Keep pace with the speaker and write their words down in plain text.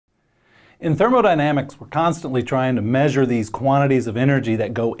In thermodynamics, we're constantly trying to measure these quantities of energy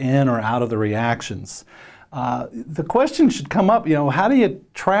that go in or out of the reactions. The question should come up, how do you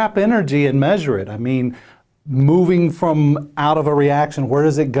trap energy and measure it? I mean, moving from out of a reaction, where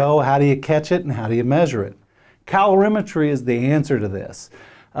does it go? How do you catch it and how do you measure it? Calorimetry is the answer to this.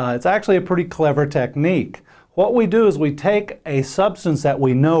 It's actually a pretty clever technique. What we do is we take a substance that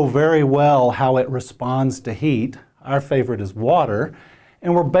we know very well how it responds to heat. Our favorite is water.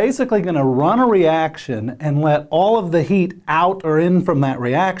 And we're basically going to run a reaction and let all of the heat out or in from that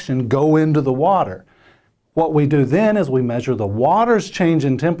reaction go into the water. What we do then is we measure the water's change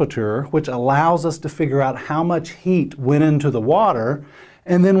in temperature, which allows us to figure out how much heat went into the water,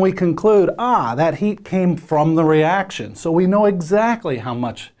 and then we conclude, that heat came from the reaction. So we know exactly how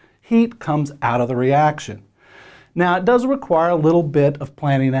much heat comes out of the reaction. Now, it does require a little bit of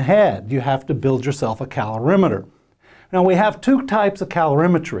planning ahead. You have to build yourself a calorimeter. Now, we have two types of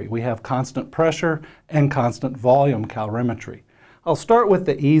calorimetry. We have constant pressure and constant volume calorimetry. I'll start with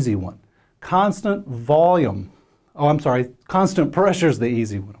the easy one. Constant pressure is the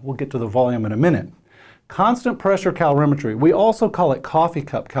easy one. We'll get to the volume in a minute. Constant pressure calorimetry, we also call it coffee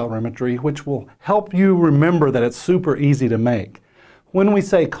cup calorimetry, which will help you remember that it's super easy to make. When we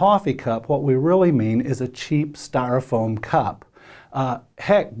say coffee cup, what we really mean is a cheap styrofoam cup.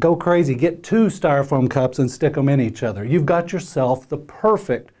 Heck, go crazy, get two styrofoam cups and stick them in each other. You've got yourself the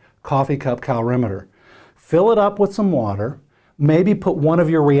perfect coffee cup calorimeter. Fill it up with some water, maybe put one of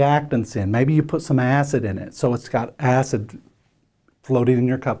your reactants in. Maybe you put some acid in it, so it's got acid floating in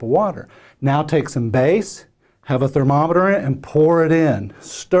your cup of water. Now take some base, have a thermometer in it, and pour it in.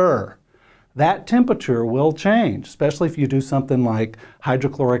 Stir. That temperature will change, especially if you do something like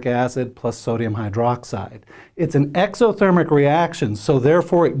hydrochloric acid plus sodium hydroxide. It's an exothermic reaction, so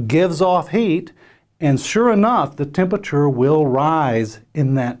therefore it gives off heat, and sure enough, the temperature will rise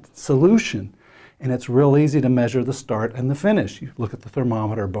in that solution. And it's real easy to measure the start and the finish. You look at the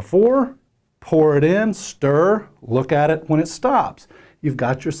thermometer before, pour it in, stir, look at it when it stops. You've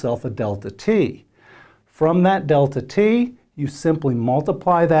got yourself a delta T. From that delta T, you simply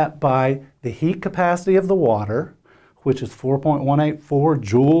multiply that by the heat capacity of the water, which is 4.184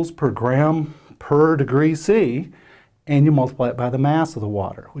 joules per gram per degree C, and you multiply it by the mass of the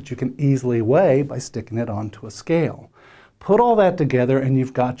water, which you can easily weigh by sticking it onto a scale. Put all that together and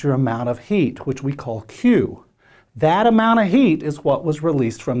you've got your amount of heat, which we call Q. That amount of heat is what was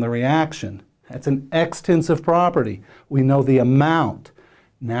released from the reaction. That's an extensive property. We know the amount.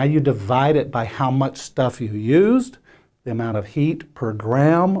 Now you divide it by how much stuff you used, the amount of heat per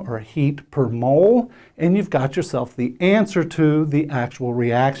gram or heat per mole, and you've got yourself the answer to the actual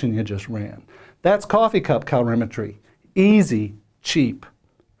reaction you just ran. That's coffee cup calorimetry. Easy, cheap.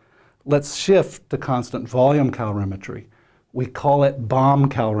 Let's shift to constant volume calorimetry. We call it bomb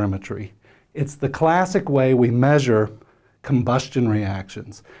calorimetry. It's the classic way we measure combustion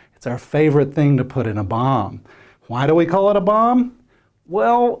reactions. It's our favorite thing to put in a bomb. Why do we call it a bomb?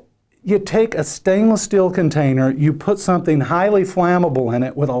 Well, you take a stainless steel container, you put something highly flammable in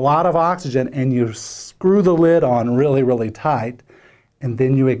it with a lot of oxygen, and you screw the lid on really, really tight, and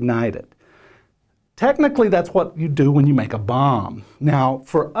then you ignite it. Technically, that's what you do when you make a bomb. Now,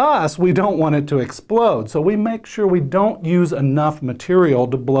 for us, we don't want it to explode, so we make sure we don't use enough material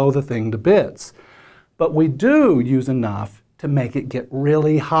to blow the thing to bits. But we do use enough to make it get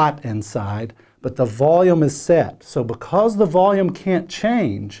really hot inside, but the volume is set. So because the volume can't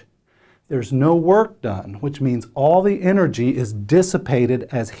change, there's no work done, which means all the energy is dissipated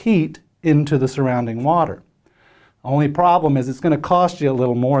as heat into the surrounding water. Only problem is it's going to cost you a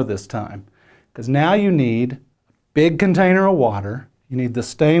little more this time, because now you need a big container of water, you need the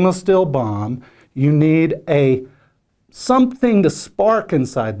stainless steel bomb, you need something to spark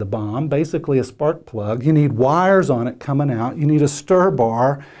inside the bomb, basically a spark plug, you need wires on it coming out, you need a stir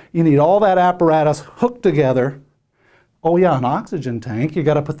bar, you need all that apparatus hooked together. Oh yeah, an oxygen tank, you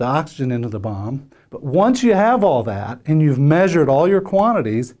got to put the oxygen into the bomb. But once you have all that and you've measured all your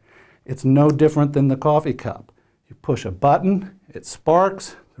quantities, it's no different than the coffee cup. You push a button, it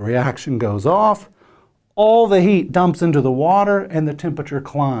sparks, the reaction goes off, all the heat dumps into the water and the temperature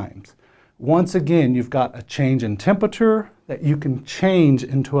climbs. Once again, you've got a change in temperature that you can change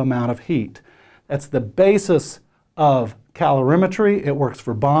into amount of heat. That's the basis of calorimetry. It works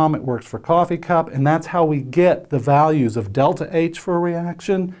for bomb, it works for coffee cup, and that's how we get the values of delta H for a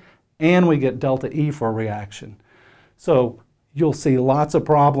reaction, and we get delta E for a reaction. So you'll see lots of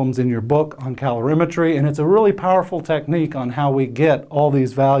problems in your book on calorimetry, and it's a really powerful technique on how we get all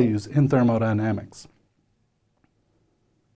these values in thermodynamics.